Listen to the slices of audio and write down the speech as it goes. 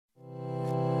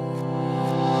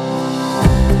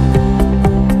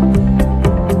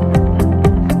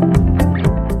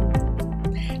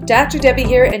Dr. Debbie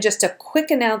here, and just a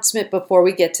quick announcement before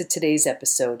we get to today's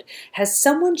episode. Has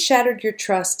someone shattered your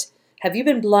trust? Have you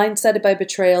been blindsided by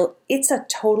betrayal? It's a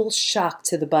total shock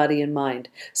to the body and mind.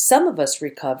 Some of us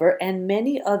recover, and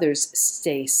many others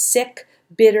stay sick,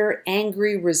 bitter,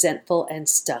 angry, resentful, and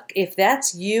stuck. If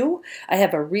that's you, I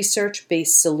have a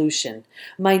research-based solution.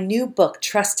 My new book,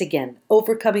 Trust Again: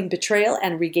 Overcoming Betrayal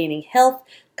and Regaining Health,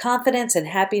 Confidence, and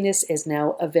Happiness, is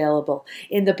now available.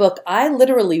 In the book, I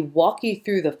literally walk you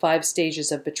through the 5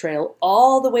 stages of betrayal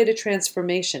all the way to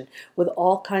transformation with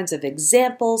all kinds of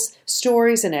examples,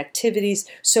 stories, and activities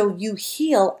so you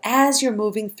heal as you're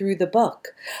moving through the book.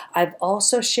 I've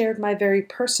also shared my very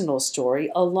personal story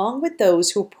along with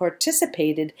those who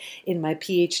participated in my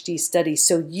PhD study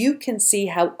so you can see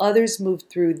how others moved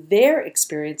through their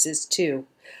experiences too.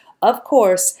 Of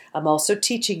course, I'm also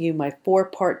teaching you my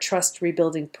 4-part trust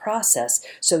rebuilding process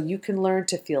so you can learn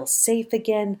to feel safe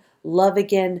again, love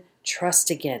again, trust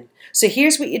again. So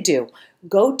here's what you do.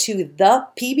 Go to the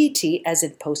PBT, as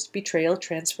in post-betrayal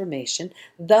transformation,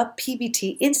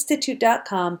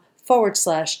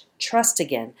 thepbtinstitute.com/trust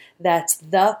again. That's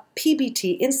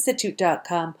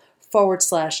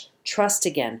thepbtinstitute.com/trust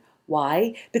again.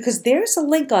 Why? Because there's a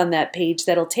link on that page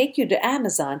that'll take you to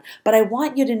Amazon, but I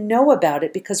want you to know about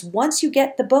it because once you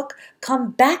get the book,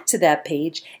 come back to that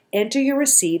page, enter your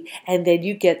receipt, and then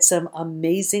you get some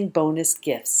amazing bonus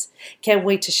gifts. Can't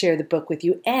wait to share the book with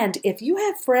you. And if you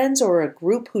have friends or a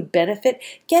group who'd benefit,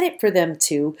 get it for them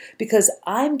too, because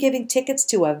I'm giving tickets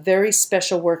to a very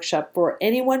special workshop for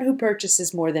anyone who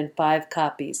purchases more than 5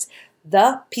 copies.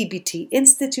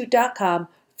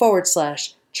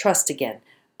 thepbtinstitute.com/trust again.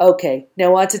 Okay,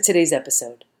 now on to today's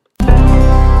episode.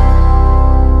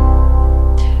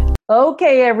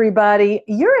 Okay, everybody,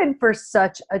 you're in for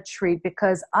such a treat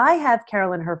because I have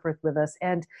Carolyn Herforth with us,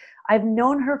 and I've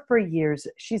known her for years.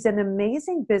 She's an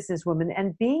amazing businesswoman,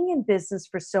 and being in business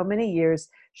for so many years,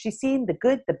 she's seen the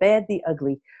good, the bad, the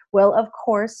ugly. Well, of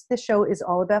course, the show is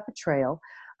all about betrayal,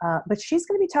 but she's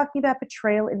going to be talking about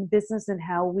betrayal in business and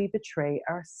how we betray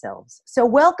ourselves. So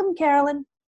welcome, Carolyn.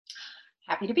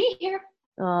 Happy to be here.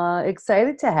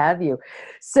 Excited to have you.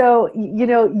 So, you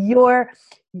know, you're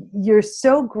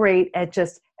so great at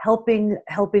just helping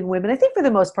women. I think for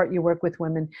the most part, you work with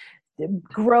women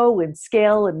grow and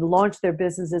scale and launch their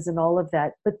businesses and all of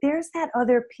that. But there's that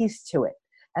other piece to it,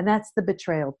 and that's the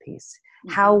betrayal piece.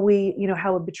 Mm-hmm.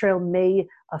 How a betrayal may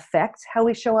affect how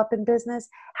we show up in business,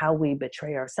 how we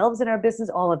betray ourselves in our business,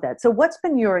 all of that. So, what's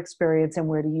been your experience, and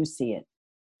where do you see it?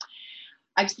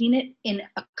 I've seen it in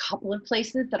a couple of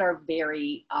places that are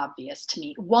very obvious to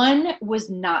me. One was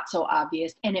not so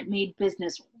obvious, and it made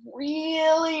business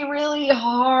really, really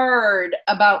hard.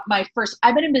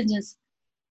 I've been in business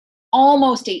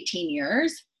almost 18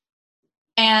 years.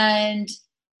 And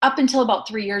up until about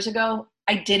 3 years ago,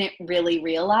 I didn't really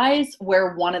realize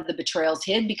where one of the betrayals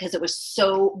hid because it was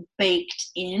so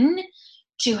baked in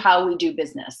to how we do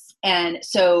business. And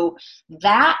so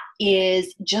that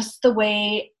is just the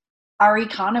way our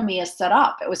economy is set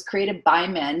up. It was created by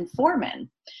men for men.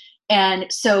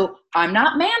 And so I'm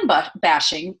not man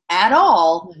bashing at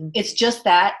all. Mm-hmm. It's just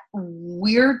that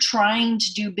we're trying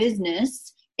to do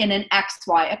business in an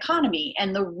XY economy,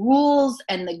 and the rules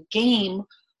and the game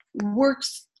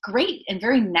works great and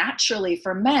very naturally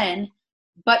for men,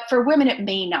 but for women it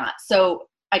may not. So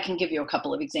I can give you a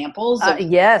couple of examples.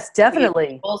 Yes,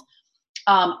 definitely.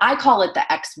 I call it the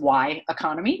XY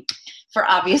economy for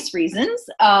obvious reasons.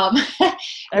 I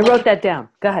wrote that down.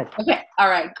 Go ahead. Okay. All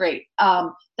right. Great.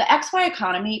 The XY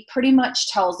economy pretty much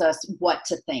tells us what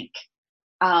to think.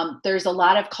 There's a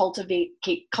lot of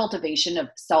cultivation of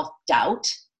self-doubt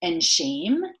and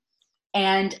shame,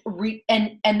 and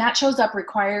that shows up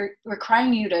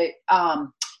requiring you to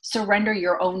surrender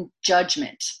your own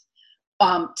judgment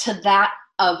to that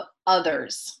of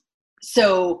others.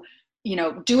 So,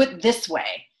 do it this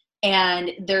way.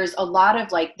 And there's a lot of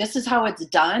this is how it's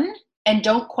done, and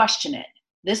don't question it.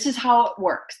 This is how it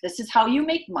works. This is how you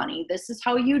make money. This is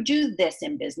how you do this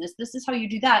in business. This is how you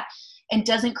do that. And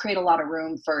doesn't create a lot of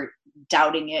room for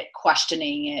doubting it,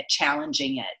 questioning it,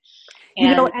 challenging it.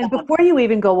 And before you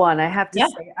even go on, I have to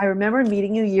say, I remember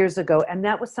meeting you years ago, and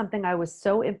that was something I was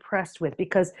so impressed with,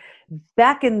 because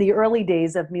back in the early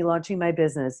days of me launching my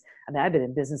business, I mean, I've been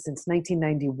in business since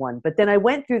 1991, but then I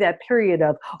went through that period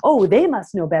of, they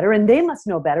must know better, and they must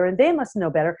know better, and they must know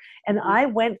better. And I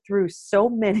went through so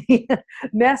many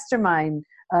mastermind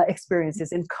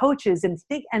experiences and coaches and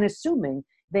assuming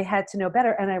they had to know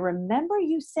better. And I remember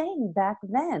you saying back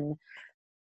then,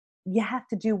 you have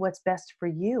to do what's best for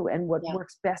you and what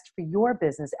works best for your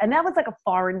business. And that was like a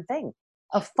foreign thing,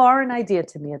 a foreign idea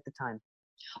to me at the time.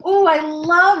 Oh, I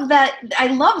love that. I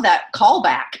love that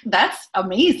callback. That's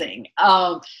amazing.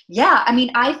 Yeah, I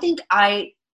mean, I think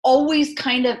I always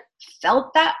kind of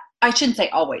felt that. I shouldn't say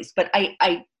always, but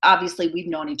I obviously we've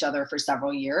known each other for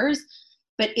several years,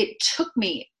 but it took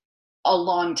me a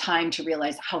long time to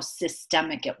realize how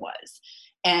systemic it was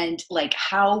and like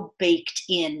how baked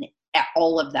in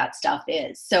all of that stuff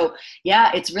is. So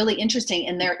yeah, it's really interesting.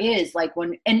 And there is like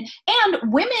when, and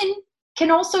women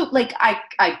can also like,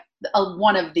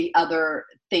 one of the other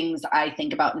things I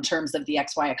think about in terms of the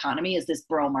XY economy is this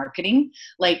bro marketing,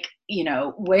 like, you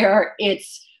know, where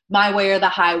it's my way or the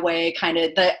highway, kind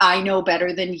of the I know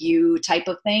better than you type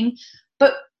of thing.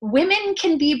 But women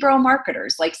can be bro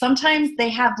marketers. Like sometimes they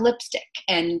have lipstick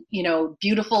and, you know,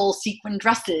 beautiful sequin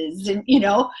dresses and, you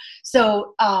know,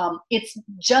 so it's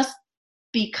just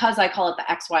because I call it the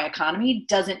XY economy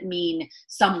doesn't mean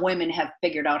some women have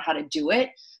figured out how to do it.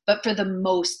 But for the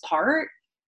most part,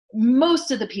 most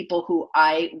of the people who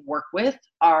I work with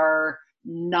are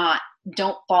not,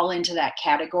 don't fall into that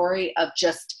category of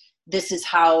just, this is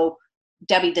how,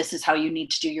 Debbie, this is how you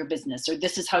need to do your business, or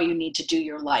this is how you need to do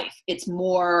your life. It's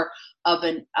more of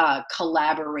an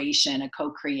collaboration, a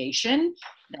co-creation.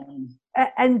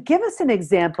 And give us an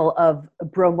example of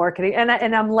bro marketing. And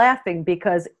I'm laughing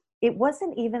because it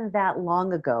wasn't even that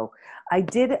long ago. I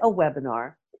did a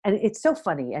webinar, and it's so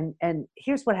funny. And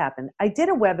here's what happened. I did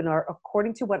a webinar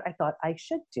according to what I thought I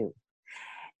should do.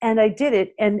 And I did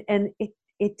it, and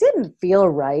it didn't feel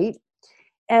right.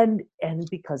 And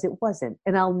because it wasn't.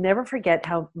 And I'll never forget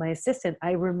how my assistant,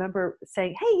 I remember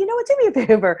saying, hey, you know what, do me a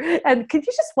favor. And could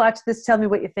you just watch this? Tell me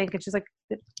what you think. And she's like,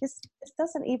 this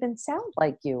doesn't even sound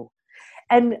like you.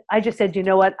 And I just said, you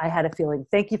know what? I had a feeling.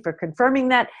 Thank you for confirming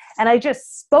that. And I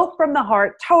just spoke from the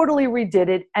heart, totally redid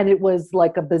it. And it was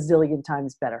like a bazillion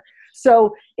times better.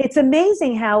 So it's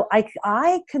amazing how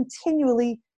I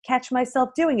continually catch myself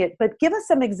doing it. But give us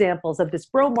some examples of this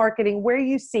bro marketing, where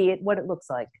you see it, what it looks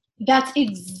like. That's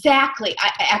exactly.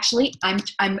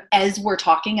 I'm as we're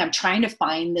talking, I'm trying to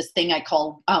find this thing I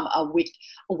call a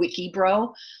wiki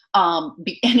bro, and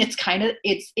it's kind of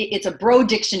it's a bro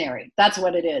dictionary. That's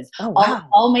what it is. Oh, wow.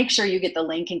 I'll make sure you get the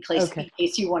link in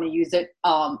case you want to use it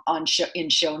in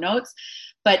show notes.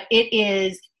 But it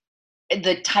is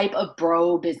the type of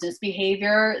bro business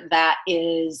behavior that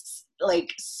is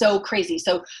like so crazy.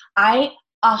 So I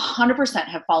 100%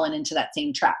 have fallen into that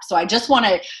same trap. So I just want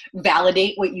to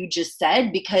validate what you just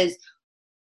said, because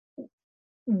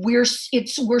we're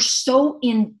so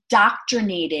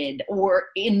indoctrinated or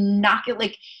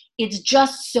like it's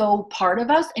just so part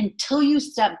of us until you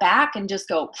step back and just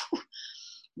go,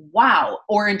 wow.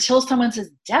 Or until someone says,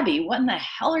 Debbie, what in the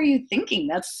hell are you thinking?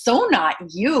 That's so not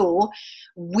you.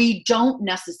 We don't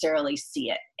necessarily see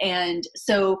it. And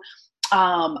so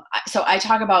I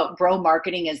talk about bro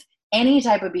marketing as any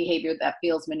type of behavior that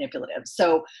feels manipulative.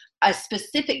 So a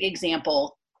specific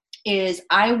example is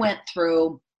I went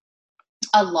through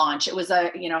a launch. It was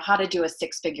how to do a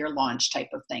 6-figure launch type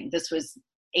of thing. This was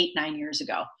 8-9 years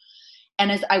ago.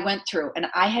 And as I went through, and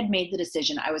I had made the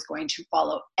decision I was going to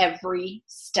follow every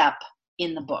step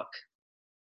in the book,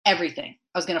 everything.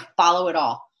 I was going to follow it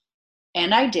all.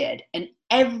 And I did. And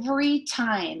every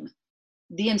time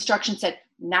the instruction said,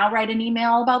 now write an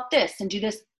email about this and do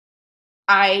this,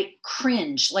 I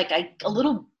cringed, like a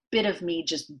little bit of me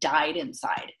just died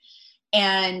inside.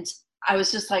 And I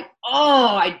was just like,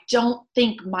 oh, I don't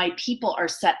think my people are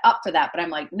set up for that. But I'm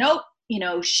like, nope,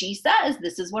 she says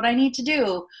this is what I need to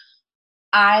do.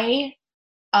 I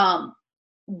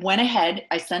went ahead.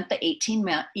 I sent the 18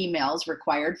 emails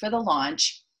required for the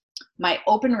launch. My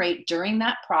open rate during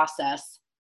that process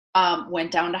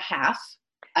went down to half.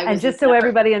 And just so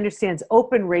everybody understands,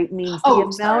 open rate means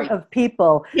the amount of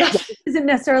people. Yes. It isn't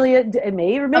necessarily, it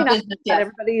may or may not, business, not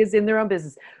everybody is in their own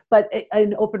business. But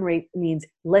an open rate means,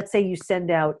 let's say you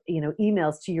send out,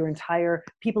 emails to your entire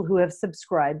people who have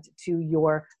subscribed to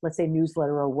your, let's say,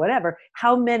 newsletter or whatever.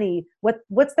 How many,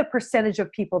 what's the percentage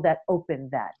of people that open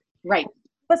that? Right.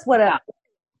 That's what a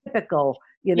typical,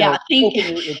 open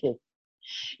rate would be.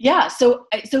 Yeah. So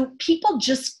people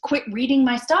just quit reading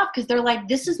my stuff because they're like,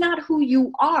 this is not who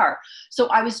you are. So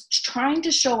I was trying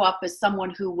to show up as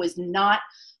someone who was not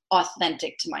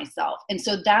authentic to myself. And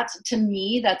so to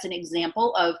me, that's an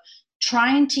example of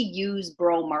trying to use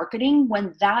bro marketing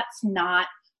when that's not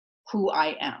who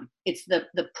I am. It's the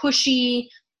pushy,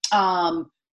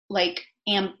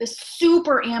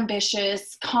 super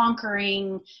ambitious,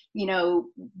 conquering,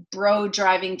 bro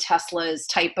driving Teslas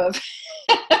type of.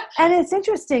 And it's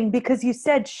interesting because you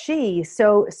said she,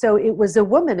 so it was a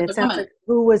woman. It sounds like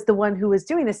who was the one who was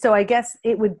doing this. So I guess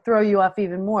it would throw you off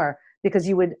even more because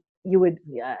you would you would,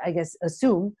 I guess,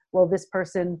 assume, well, this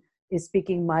person is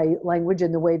speaking my language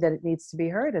in the way that it needs to be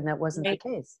heard. And that wasn't the Right.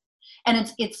 case.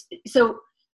 And it's so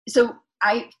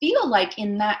I feel like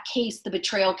in that case, the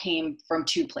betrayal came from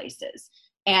two places.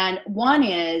 And one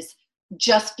is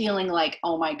just feeling like,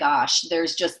 oh my gosh,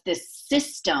 there's just this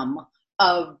system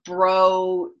of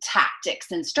bro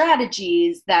tactics and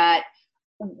strategies that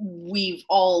we've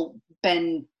all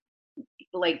been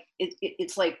like,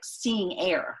 it's like seeing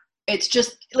air. It's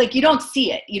just like, you don't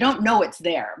see it, you don't know it's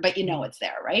there, but you know it's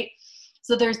there, right?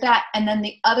 So there's that. And then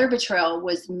the other betrayal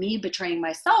was me betraying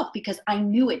myself because I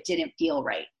knew it didn't feel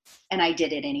right and I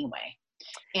did it anyway.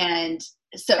 And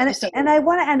and I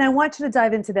want you to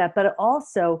dive into that, but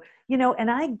also,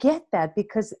 and I get that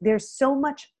because there's so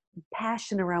much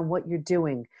passion around what you're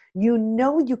doing.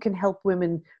 You can help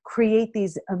women create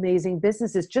these amazing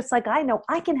businesses, just like I know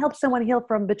I can help someone heal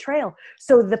from betrayal.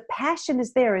 So the passion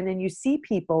is there, and then you see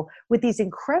people with these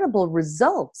incredible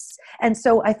results. And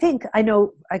so I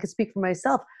know I can speak for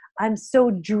myself. I'm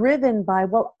so driven by,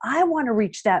 well, I want to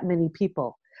reach that many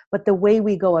people, but the way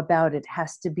we go about it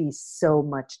has to be so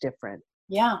much different.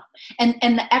 Yeah. And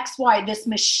the XY, this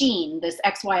machine, this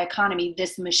XY economy,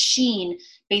 this machine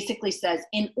basically says,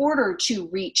 in order to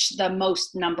reach the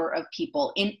most number of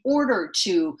people, in order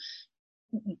to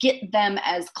get them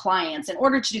as clients, in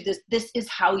order to do this, this is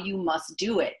how you must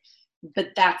do it. But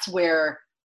that's where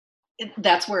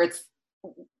it's,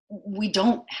 we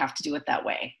don't have to do it that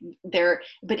way there,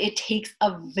 but it takes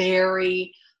a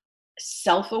very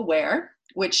self-aware,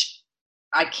 which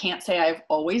I can't say I've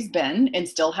always been and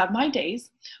still have my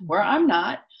days where I'm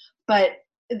not, but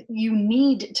you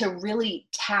need to really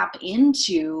tap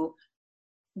into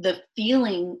the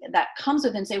feeling that comes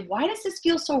with it and say, why does this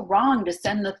feel so wrong to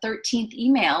send the 13th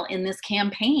email in this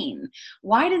campaign?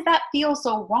 Why does that feel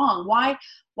so wrong?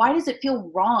 Why does it feel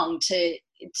wrong to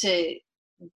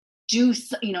do,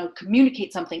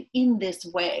 communicate something in this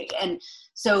way? And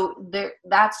so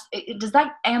does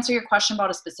that answer your question about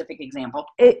a specific example?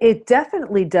 It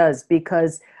definitely does,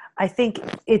 because I think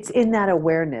it's in that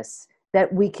awareness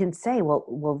that we can say,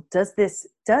 well, does this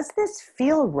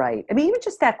feel right? I mean, even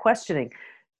just that questioning,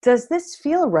 does this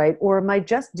feel right? Or am I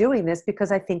just doing this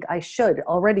because I think I should?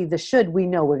 Already the should, we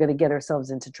know we're going to get ourselves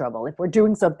into trouble if we're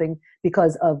doing something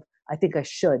because of, I think I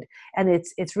should. And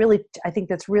it's really, I think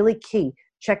that's really key,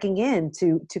 checking in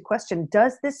to question,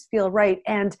 does this feel right?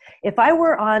 And if I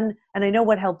were on, and I know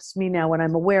what helps me now when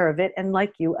I'm aware of it, and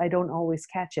like you, I don't always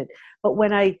catch it, but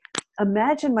when I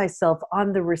imagine myself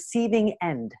on the receiving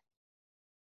end,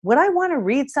 would I want to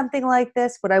read something like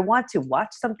this? Would I want to watch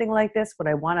something like this? Would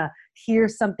I want to hear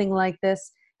something like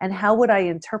this? And how would I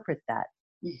interpret that?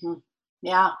 Mm-hmm.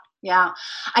 Yeah. Yeah.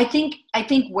 I think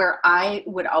where I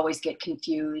would always get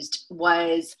confused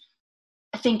was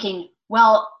thinking,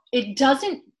 well, it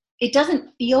doesn't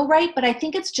feel right, but I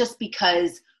think it's just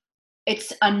because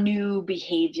it's a new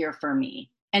behavior for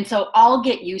me. And so I'll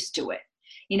get used to it.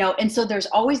 And so there's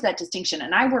always that distinction.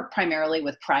 And I work primarily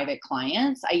with private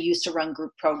clients. I used to run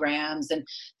group programs and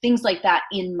things like that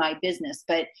in my business.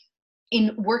 But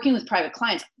in working with private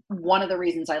clients, one of the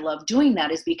reasons I love doing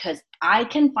that is because I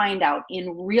can find out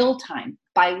in real time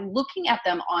by looking at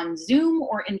them on Zoom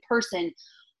or in person,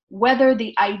 whether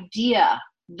the idea,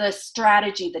 the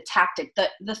strategy, the tactic,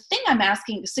 the thing I'm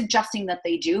suggesting that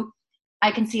they do,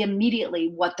 I can see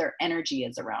immediately what their energy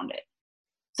is around it.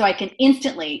 So I can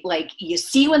instantly, like, you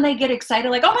see when they get excited,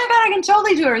 like, oh my God, I can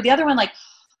totally do it. Or the other one, like,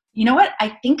 you know what,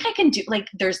 I think I can do, like,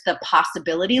 there's the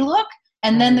possibility look.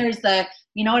 And then there's the,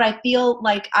 you know what, I feel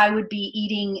like I would be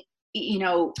eating,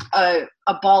 a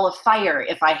ball of fire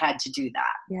if I had to do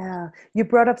that. Yeah. You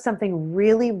brought up something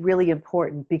really, really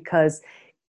important, because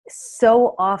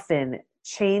so often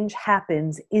change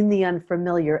happens in the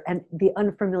unfamiliar, and the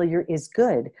unfamiliar is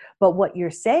good. But what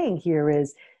you're saying here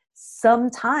is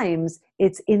sometimes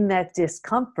it's in that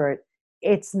discomfort.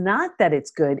 It's not that it's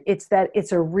good. It's that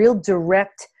it's a real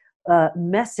direct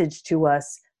message to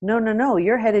us. No,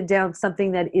 you're headed down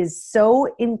something that is so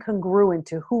incongruent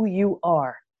to who you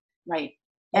are. Right.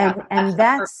 Yeah, And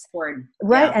that's word.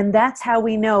 right. Yeah. And that's how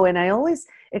we know. And I always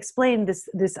explain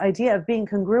this idea of being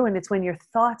congruent. It's when your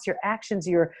thoughts, your actions,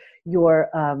 your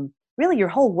really your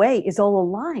whole way is all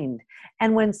aligned.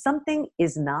 And when something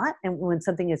is not, and when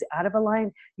something is out of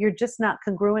line, you're just not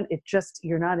congruent.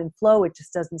 You're not in flow. It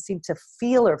just doesn't seem to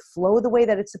feel or flow the way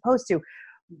that it's supposed to.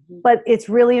 Mm-hmm. But it's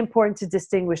really important to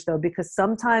distinguish, though, because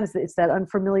sometimes it's that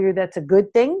unfamiliar that's a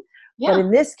good thing. Yeah. But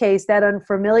in this case, that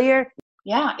unfamiliar.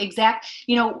 Yeah, exact.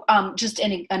 Just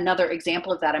another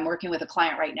example of that, I'm working with a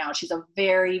client right now. She's a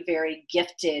very, very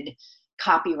gifted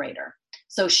copywriter.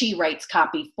 So she writes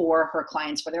copy for her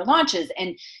clients for their launches.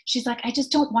 And she's like, I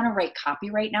just don't want to write copy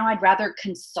right now. I'd rather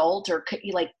consult or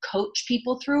like coach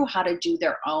people through how to do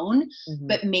their own,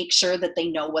 but make sure that they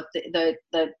know what the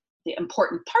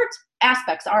important parts,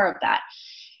 aspects are of that.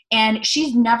 And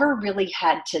she's never really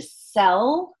had to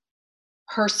sell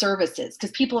her services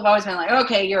because people have always been like,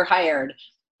 okay, you're hired.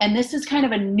 And this is kind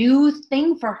of a new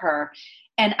thing for her.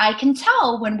 And I can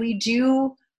tell when we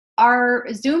do our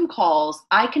Zoom calls,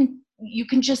 you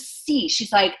can just see,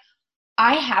 she's like,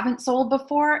 I haven't sold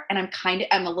before and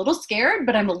I'm a little scared,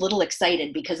 but I'm a little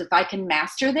excited because if I can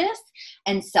master this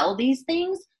and sell these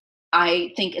things,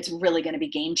 I think it's really going to be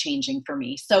game changing for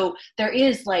me. So there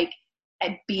is like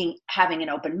having an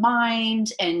open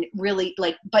mind and really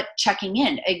but checking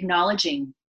in,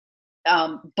 acknowledging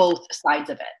both sides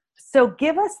of it. So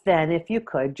give us then, if you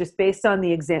could, just based on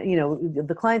the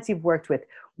the clients you've worked with,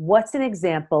 what's an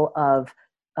example of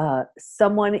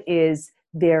someone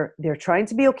they're trying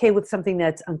to be okay with something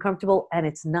that's uncomfortable and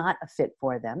it's not a fit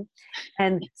for them,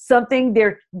 and something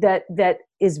that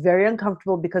is very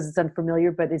uncomfortable because it's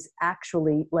unfamiliar, but is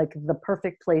actually like the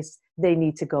perfect place they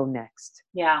need to go next.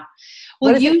 Yeah.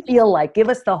 Well, what does it feel like? Give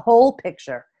us the whole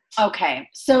picture. Okay.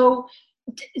 So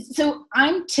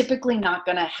I'm typically not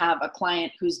going to have a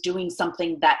client who's doing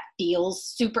something that feels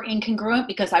super incongruent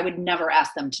because I would never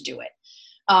ask them to do it.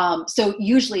 So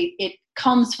usually it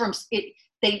comes from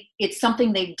it's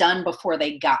something they've done before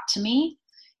they got to me,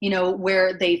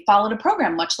 where they followed a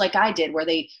program, much like I did, where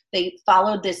they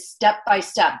followed this step by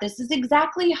step. This is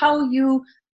exactly how you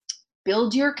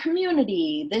build your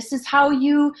community. This is how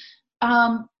you,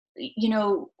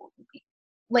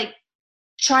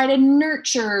 try to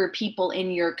nurture people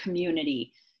in your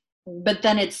community. But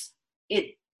then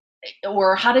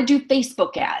or how to do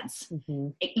Facebook ads.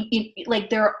 Like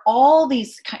there are all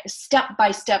these kind of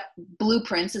step-by-step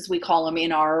blueprints, as we call them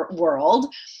in our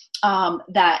world,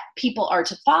 that people are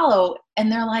to follow.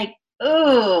 And they're like,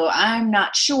 oh, I'm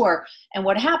not sure. And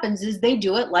what happens is they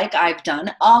do it like I've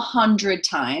done 100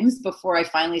 times before I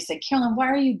finally say, Carolyn, why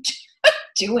are you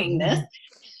doing this?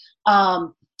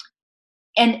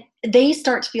 And they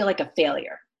start to feel like a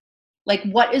failure. Like,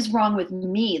 what is wrong with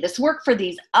me? This worked for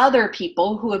these other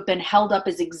people who have been held up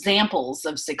as examples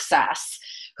of success,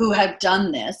 who have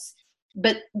done this.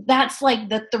 But that's like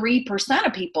the 3%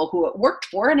 of people who it worked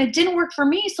for, and it didn't work for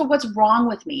me. So what's wrong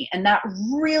with me? And that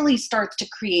really starts to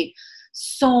create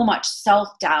so much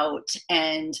self-doubt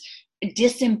and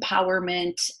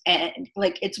disempowerment. And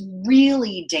like, it's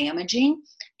really damaging.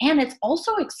 And it's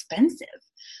also expensive.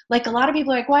 Like a lot of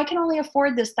people are like, well, I can only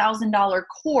afford this $1,000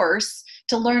 course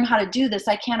to learn how to do this.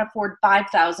 I can't afford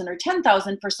 $5,000 or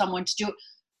 $10,000 for someone to do it.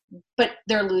 But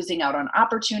they're losing out on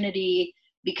opportunity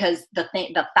because the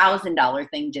 $1,000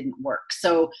 thing didn't work.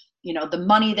 So, the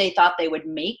money they thought they would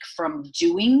make from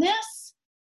doing this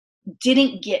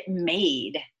didn't get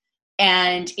made.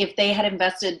 And if they had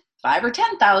invested $5,000 or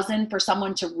 $10,000 for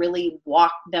someone to really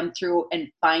walk them through and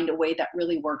find a way that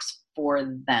really works for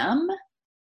them,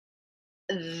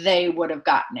 they would have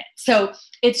gotten it. So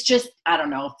it's just, I don't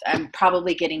know, I'm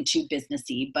probably getting too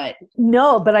businessy, but.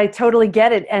 No, but I totally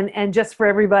get it. And just for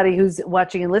everybody who's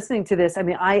watching and listening to this, I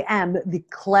mean, I am the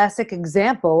classic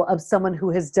example of someone who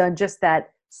has done just that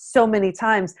so many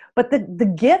times. But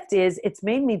the gift is it's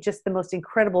made me just the most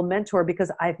incredible mentor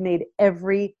because I've made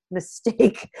every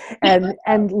mistake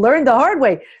and learned the hard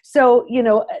way. So,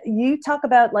 you talk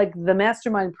about like the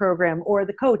mastermind program or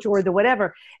the coach or the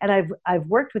whatever, and I've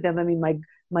worked with them. I mean,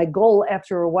 my goal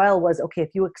after a while was, okay,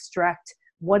 if you extract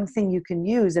one thing you can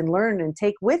use and learn and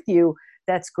take with you,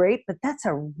 that's great. But that's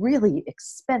a really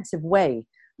expensive way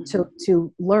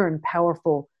to learn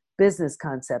powerful business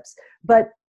concepts. But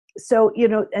so,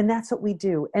 and that's what we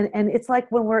do. And it's like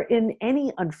when we're in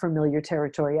any unfamiliar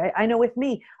territory, I know with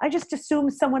me, I just assume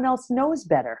someone else knows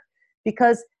better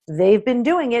because they've been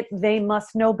doing it. They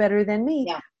must know better than me.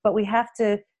 Yeah. But we have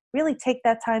to really take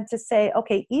that time to say,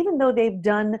 okay, even though they've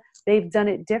done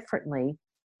it differently,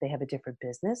 they have a different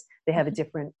business. They have a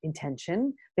different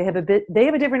intention. They have a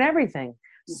different everything.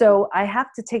 So I have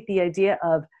to take the idea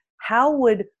of how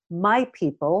would my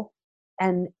people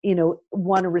and,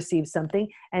 want to receive something.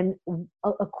 And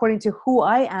according to who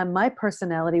I am, my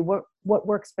personality, what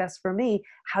works best for me,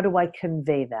 how do I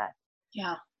convey that?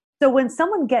 Yeah. So when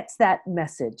someone gets that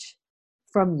message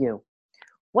from you,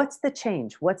 what's the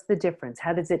change? What's the difference?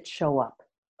 How does it show up?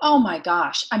 Oh my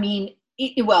gosh. I mean,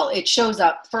 it shows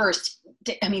up first.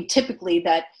 I mean, typically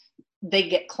that they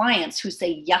get clients who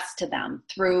say yes to them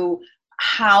through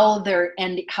how they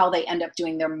end up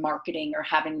doing their marketing or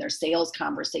having their sales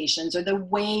conversations or the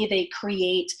way they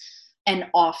create an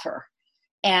offer.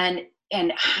 And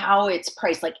and how it's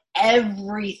priced. Like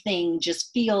everything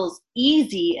just feels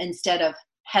easy instead of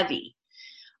heavy.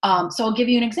 So I'll give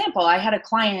you an example. I had a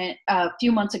client a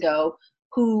few months ago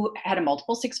who had a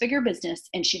multiple six-figure business,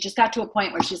 and she just got to a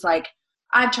point where she's like,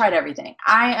 I've tried everything.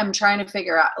 I am trying to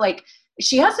figure out, like,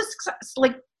 she has a success,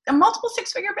 like a multiple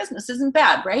six-figure business isn't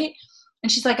bad, right? And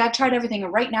she's like, I've tried everything,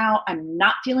 and right now I'm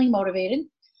not feeling motivated.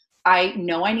 I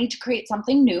know I need to create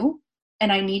something new,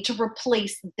 and I need to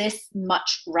replace this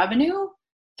much revenue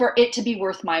for it to be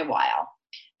worth my while.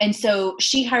 And so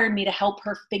she hired me to help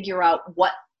her figure out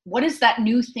what is that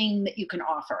new thing that you can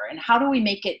offer, and how do we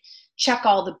make it check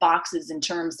all the boxes in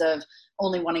terms of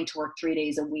only wanting to work 3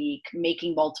 days a week,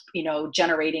 making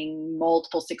generating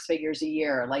multiple six figures a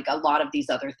year, like a lot of these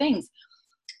other things.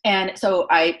 And so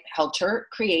I helped her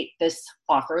create this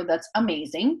offer that's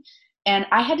amazing. And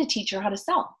I had to teach her how to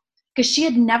sell, because she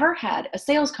had never had a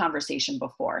sales conversation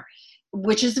before,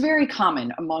 which is very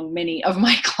common among many of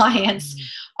my clients.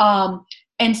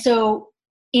 And so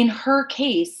in her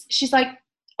case, she's like,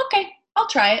 okay, I'll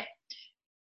try it.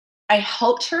 I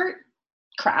helped her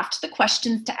craft the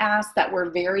questions to ask that were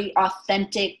very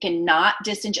authentic and not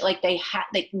disingenuous.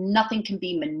 Like nothing can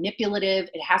be manipulative.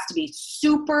 It has to be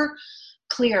super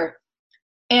clear.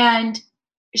 And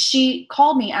she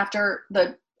called me after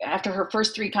her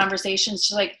first 3 conversations.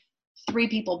 She's like, 3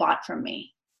 people bought from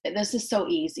me. This is so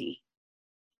easy.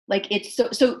 Like it's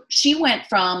so she went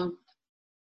from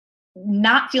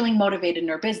not feeling motivated in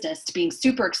her business to being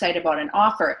super excited about an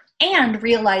offer, and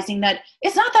realizing that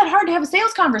it's not that hard to have a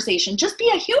sales conversation. Just be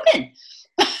a human.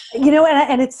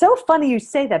 And it's so funny you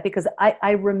say that, because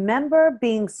I remember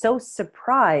being so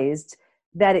surprised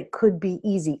that it could be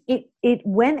easy. It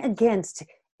went against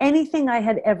anything I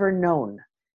had ever known,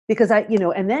 because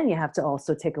and then you have to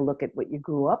also take a look at what you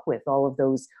grew up with, all of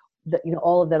those,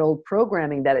 all of that old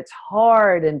programming, that it's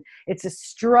hard and it's a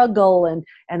struggle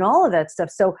and all of that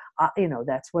stuff. So,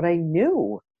 that's what I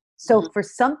knew. So for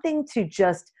something to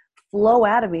just flow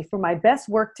out of me, for my best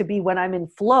work to be when I'm in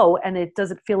flow and it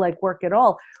doesn't feel like work at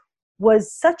all,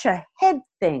 was such a head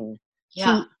thing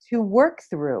to work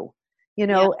through,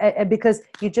 and because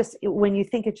when you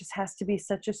think it just has to be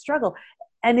such a struggle,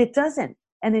 and it doesn't,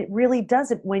 and it really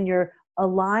doesn't when you're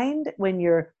aligned, when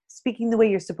you're speaking the way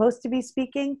you're supposed to be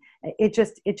speaking, it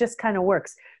just kind of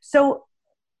works. So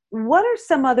what are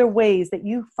some other ways that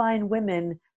you find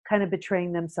women kind of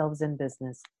betraying themselves in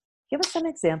business? Give us some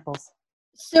examples.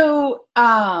 So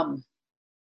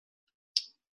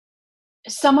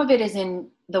some of it is in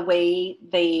the way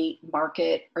they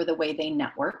market or the way they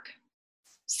network.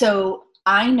 So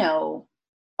I know,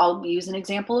 I'll use an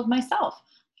example of myself.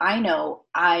 I know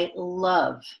I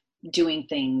love doing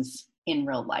things in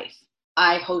real life.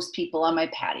 I host people on my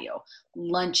patio,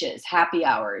 lunches, happy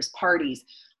hours, parties.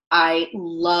 I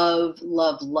love,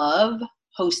 love, love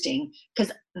hosting,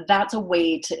 because that's a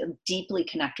way to deeply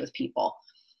connect with people.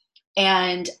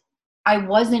 And I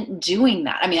wasn't doing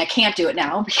that. I mean, I can't do it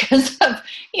now because of,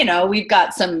 we've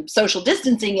got some social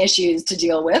distancing issues to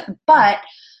deal with, but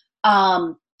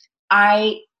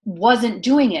I wasn't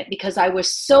doing it because I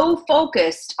was so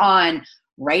focused on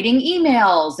writing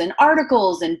emails and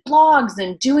articles and blogs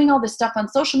and doing all this stuff on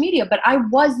social media, but I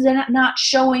was not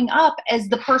showing up as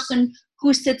the person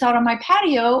who sits out on my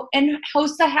patio and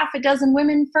hosts a half a dozen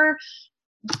women for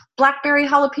blackberry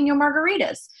jalapeno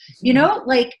margaritas.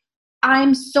 Like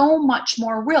I'm so much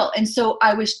more real. And so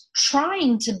I was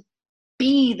trying to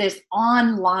be this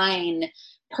online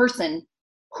person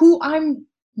who I'm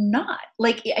not.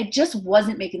 Like I just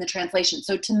wasn't making the translation.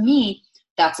 So to me,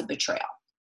 that's a betrayal.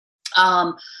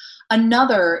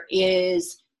 Another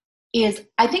is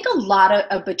I think a lot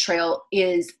of betrayal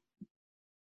is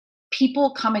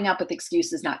people coming up with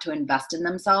excuses not to invest in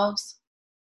themselves.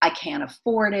 I can't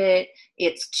afford it.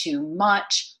 It's too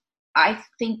much. I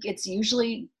think it's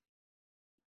usually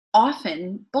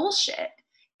often bullshit.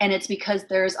 And it's because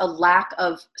there's a lack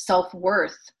of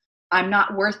self-worth. I'm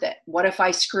not worth it. What if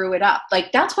I screw it up?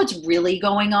 Like that's what's really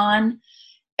going on.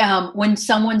 When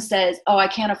someone says, oh, I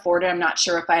can't afford it, I'm not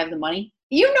sure if I have the money.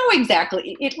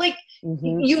 Exactly. It like,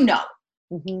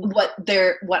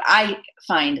 what I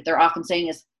find they're often saying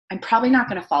is, I'm probably not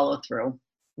going to follow through.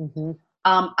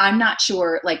 I'm not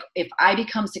sure, like if I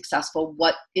become successful,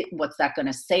 what's that going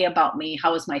to say about me?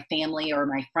 How is my family or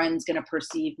my friends going to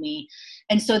perceive me?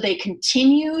 And so they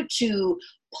continue to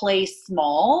play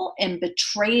small and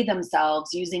betray themselves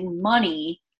using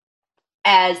money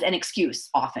as an excuse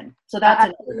often. So that's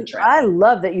another betrayal. I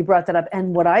love that you brought that up.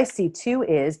 And what I see too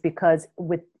is, because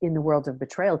in the world of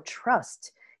betrayal,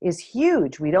 trust is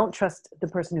huge. We don't trust the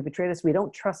person who betrayed us. We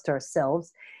don't trust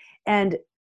ourselves. And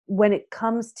when it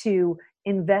comes to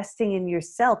investing in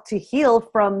yourself to heal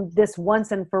from this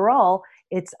once and for all.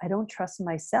 It's, I don't trust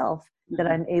myself that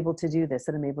I'm able to do this,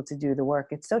 that I'm able to do the work.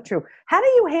 It's so true. How do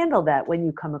you handle that when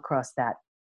you come across that?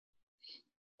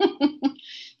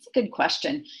 It's a good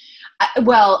question.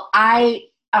 I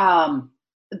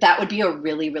that would be a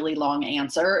really, really long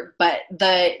answer, but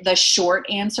the short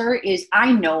answer is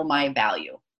I know my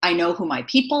value. I know who my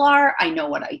people are. I know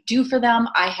what I do for them.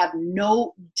 I have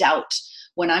no doubt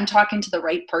when I'm talking to the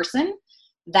right person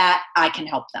that I can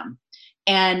help them.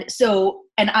 And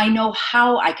I know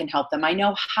how I can help them. I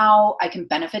know how I can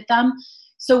benefit them.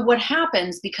 So what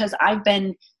happens, because I've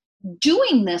been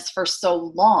doing this for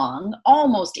so long,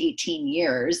 almost 18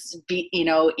 years,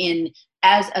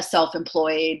 as a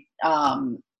self-employed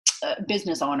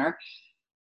business owner,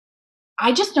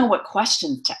 I just know what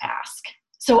questions to ask.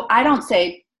 So I don't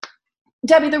say,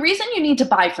 Debbie, the reason you need to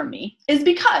buy from me is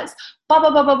because blah,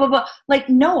 blah, blah, blah, blah, blah. Like,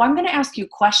 no, I'm going to ask you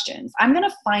questions. I'm going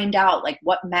to find out like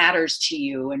what matters to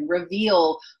you and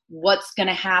reveal what's going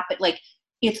to happen. Like,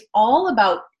 it's all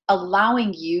about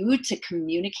allowing you to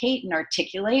communicate and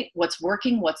articulate what's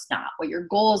working, what's not, what your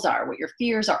goals are, what your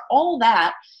fears are, all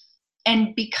that.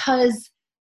 And because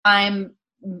I've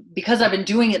been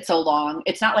doing it so long,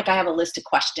 it's not like I have a list of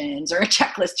questions or a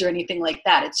checklist or anything like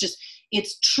that.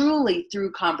 It's truly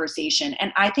through conversation.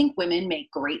 And I think women make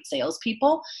great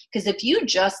salespeople, because if you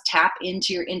just tap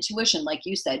into your intuition, like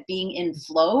you said, being in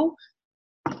flow,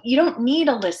 you don't need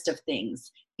a list of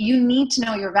things. You need to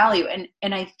know your value.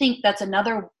 And I think that's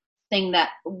another thing, that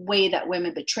way that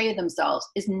women betray themselves,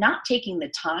 is not taking the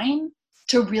time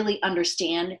to really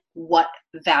understand what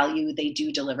value they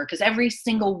do deliver. Because every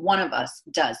single one of us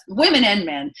does, women and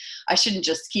men. I shouldn't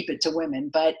just keep it to women,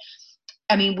 but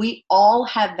I mean, we all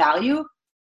have value,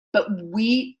 but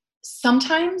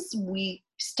sometimes we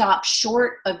stop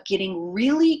short of getting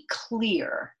really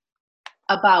clear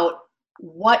about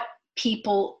what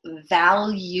people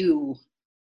value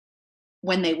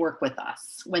when they work with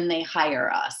us, when they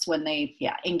hire us, when they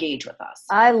engage with us.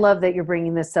 I love that you're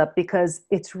bringing this up, because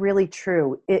it's really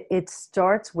true. It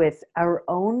starts with our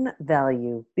own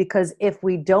value, because if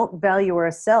we don't value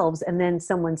ourselves and then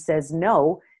someone says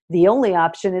no, the only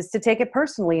option is to take it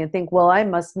personally and think, well, I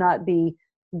must not be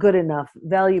good enough,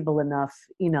 valuable enough,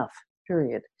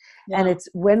 period. Yeah. And it's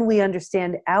when we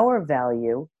understand our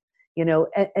value,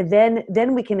 and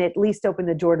then we can at least open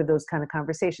the door to those kind of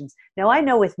conversations. Now, I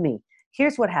know with me,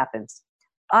 here's what happens.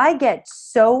 I get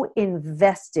so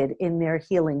invested in their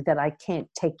healing that I can't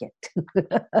take it.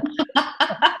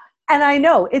 And I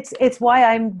know it's why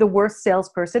I'm the worst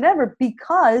salesperson ever,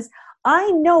 because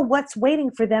I know what's waiting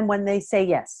for them when they say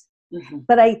yes. Mm-hmm.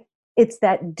 But it's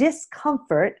that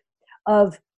discomfort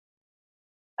of,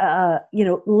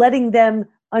 letting them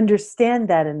understand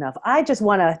that enough. I just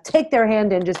want to take their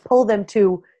hand and just pull them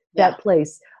to that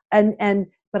place.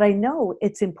 But I know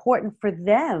it's important for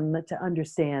them to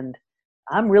understand,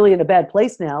 I'm really in a bad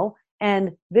place now,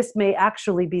 and this may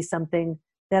actually be something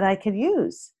that I can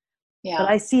use. Yeah. But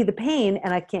I see the pain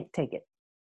and I can't take it.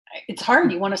 It's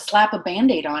hard. You want to slap a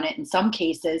Band-Aid on it in some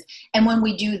cases. And when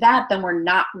we do that, then we're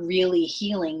not really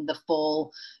healing the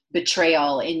full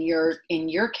betrayal in your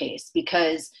case,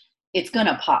 because it's going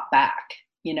to pop back,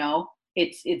 the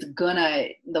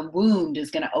wound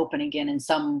is going to open again in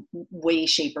some way,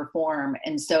 shape, or form.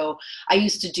 And so I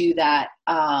used to do that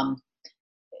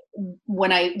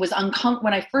when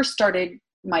I first started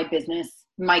my business,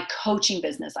 my coaching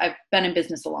business. I've been in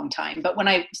business a long time, but when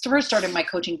I first started my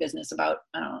coaching business about,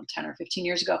 10 or 15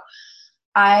 years ago,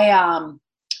 I'd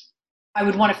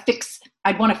want to fix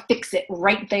it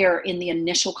right there in the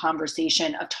initial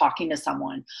conversation of talking to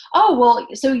someone. Oh, well,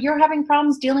 so you're having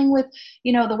problems dealing with,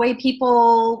 the way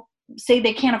people say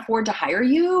they can't afford to hire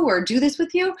you or do this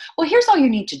with you. Well, here's all you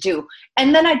need to do.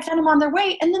 And then I'd send them on their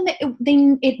way. And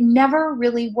then it never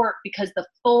really worked, because the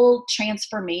full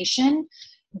transformation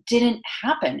didn't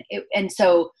happen. And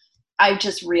so I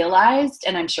just realized,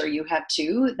 and I'm sure you have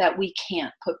too, that we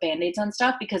can't put Band-Aids on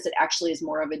stuff, because it actually is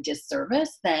more of a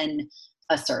disservice than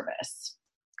a service.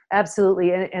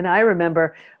 Absolutely. And I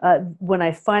remember when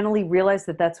I finally realized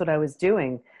that that's what I was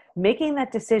doing, making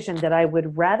that decision that I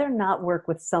would rather not work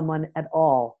with someone at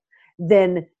all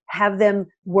than have them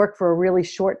work for a really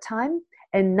short time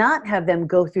and not have them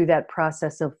go through that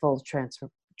process of full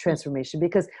transformation.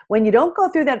 Because when you don't go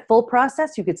through that full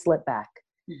process, you could slip back.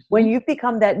 Mm-hmm. When you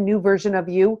become that new version of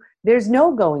you, there's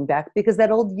no going back, because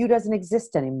that old you doesn't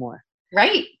exist anymore.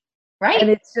 Right.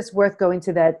 And it's just worth going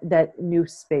to that new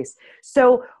space.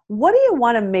 So what do you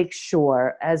want to make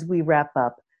sure, as we wrap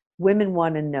up, women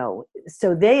want to know,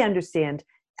 so they understand,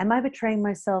 am I betraying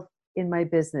myself? in my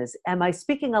business? Am I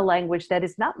speaking a language that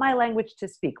is not my language to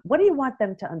speak? What do you want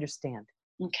them to understand?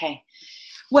 Okay.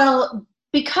 Well,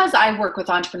 because I work with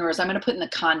entrepreneurs, I'm going to put in the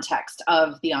context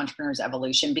of the entrepreneur's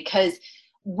evolution, because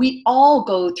we all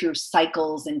go through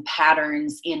cycles and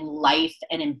patterns in life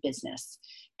and in business.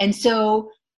 And so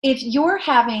if you're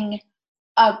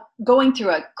going through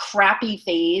a crappy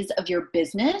phase of your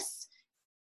business,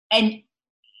 and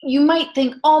you might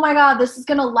think, oh my God, this is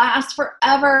going to last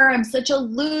forever. I'm such a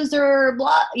loser,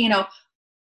 blah,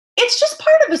 it's just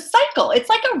part of a cycle. It's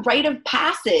like a rite of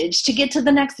passage to get to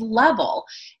the next level.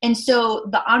 And so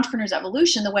the entrepreneur's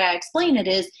evolution, the way I explain it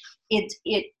is,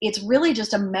 it's really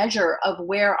just a measure of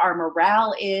where our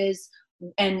morale is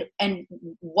and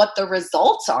what the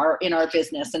results are in our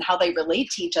business and how they relate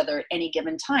to each other at any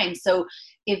given time. So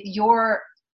if you're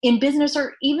in business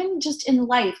or even just in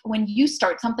life, when you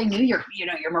start something new,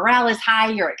 your morale is high,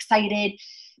 you're excited,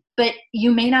 but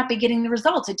you may not be getting the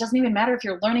results. It doesn't even matter if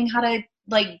you're learning how to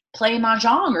play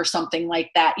mahjong or something like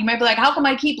that. You might be like, how come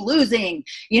I keep losing?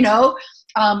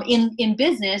 In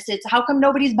business, it's how come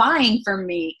nobody's buying from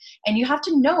me? And you have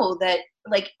to know that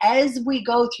as we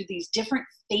go through these different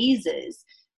phases,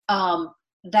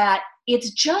 that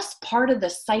it's just part of the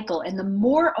cycle. And the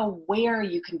more aware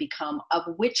you can become of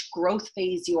which growth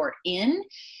phase you're in,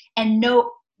 and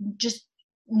just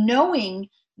knowing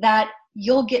that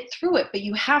you'll get through it, but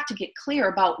you have to get clear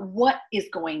about what is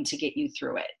going to get you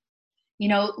through it.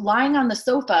 Lying on the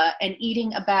sofa and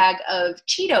eating a bag of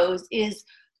Cheetos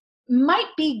might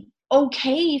be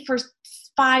okay for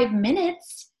 5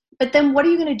 minutes, but then what are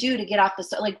you going to do to get off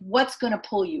what's going to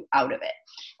pull you out of it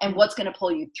and what's going to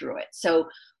pull you through it? So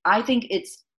I think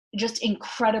it's just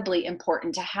incredibly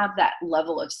important to have that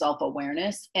level of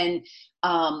self-awareness. And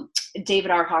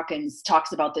David R. Hawkins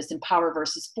talks about this in Power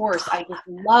versus Force. I just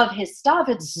love his stuff.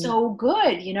 It's so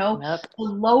good. Yep. The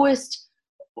lowest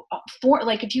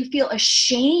if you feel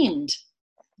ashamed,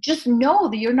 just know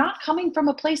that you're not coming from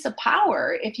a place of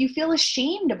power. If you feel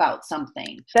ashamed about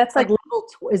something, that's level,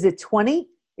 is it 20?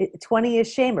 20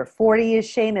 is shame, or 40 is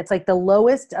shame. It's the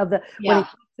lowest of the, when he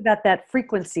talks about that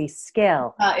frequency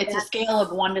scale. It's a scale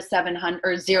of 1 to 700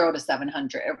 or 0 to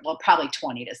 700. Well, probably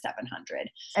 20 to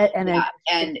 700.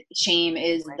 And shame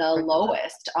is the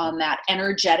lowest on that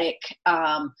energetic,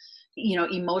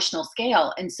 emotional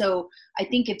scale. And so I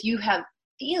think if you have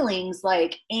feelings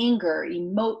like anger,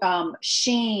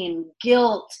 shame,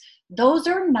 guilt, those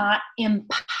are not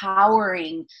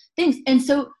empowering things. And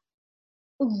so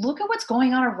look at what's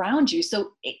going on around you.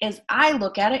 So as I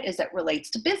look at it, as it relates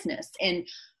to business, and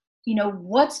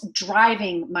what's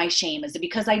driving my shame? Is it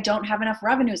because I don't have enough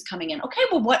revenues coming in? Okay,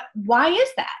 well, why is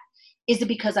that? Is it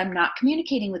because I'm not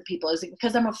communicating with people? Is it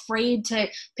because I'm afraid to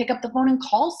pick up the phone and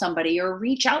call somebody or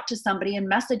reach out to somebody and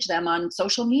message them on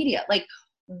social media?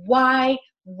 Why?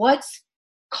 What's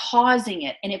causing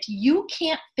it? And if you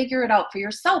can't figure it out for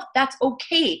yourself, that's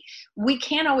okay. We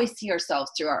can't always see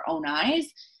ourselves through our own eyes.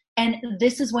 And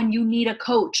this is when you need a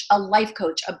coach, a life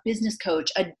coach, a business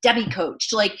coach, a Debbie coach.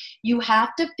 You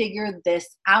have to figure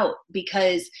this out,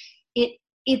 because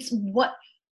it's what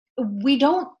we're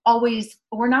not always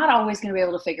going to be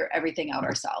able to figure everything out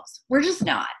ourselves. We're just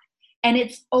not. And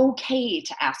it's okay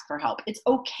to ask for help. It's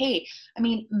okay. I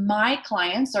mean, my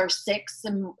clients are 6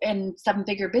 and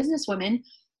 7-figure business women.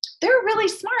 They're really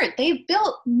smart. They've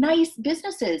built nice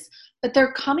businesses, but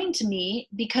they're coming to me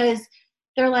because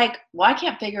they're like, well, I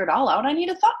can't figure it all out. I need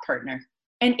a thought partner.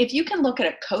 And if you can look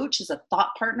at a coach as a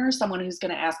thought partner, someone who's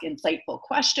going to ask insightful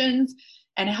questions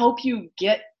and help you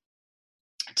get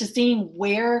to seeing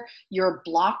where your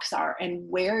blocks are and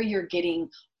where you're getting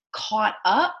caught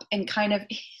up and kind of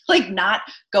not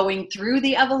going through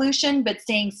the evolution, but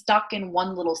staying stuck in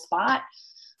one little spot.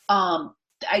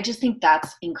 I just think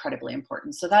that's incredibly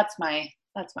important. So that's my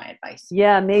advice.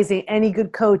 Yeah. Amazing. Any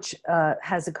good coach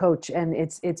has a coach, and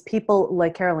it's people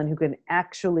like Carolyn who can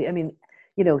actually,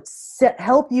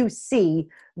 help you see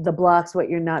the blocks, what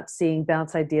you're not seeing,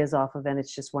 bounce ideas off of. And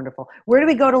it's just wonderful. Where do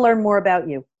we go to learn more about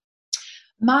you?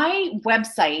 My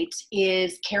website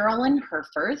is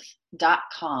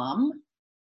carolynherfurth.com,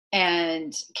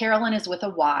 and Carolyn is with a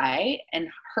Y, and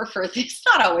Herfurth is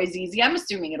not always easy. I'm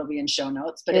assuming it'll be in show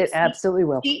notes, but it's absolutely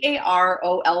will.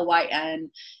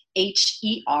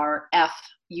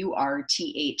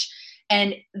 CarolynHerfurth.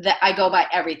 And I go by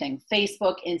everything: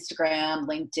 Facebook, Instagram,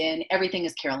 LinkedIn, everything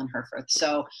is Carolyn Herfurth.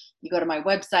 So you go to my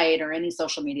website or any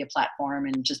social media platform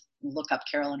and just look up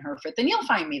Carolyn Herfurth, and you'll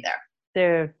find me there.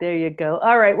 There you go.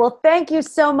 All right. Well, thank you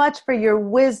so much for your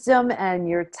wisdom and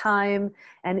your time.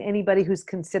 And anybody who's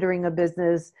considering a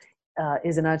business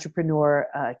is an entrepreneur.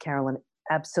 Carolyn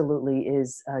absolutely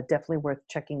is definitely worth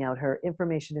checking out. Her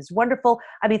information is wonderful.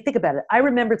 I mean, think about it. I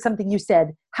remembered something you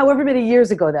said, however many years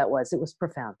ago that was. It was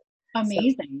profound. So,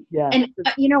 Amazing. yeah. And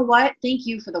you know what? Thank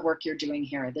you for the work you're doing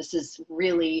here. This is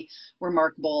really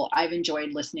remarkable. I've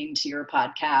enjoyed listening to your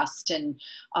podcast and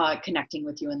connecting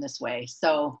with you in this way.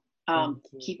 So Thank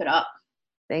you. keep it up.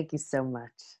 Thank you so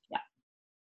much. Yeah.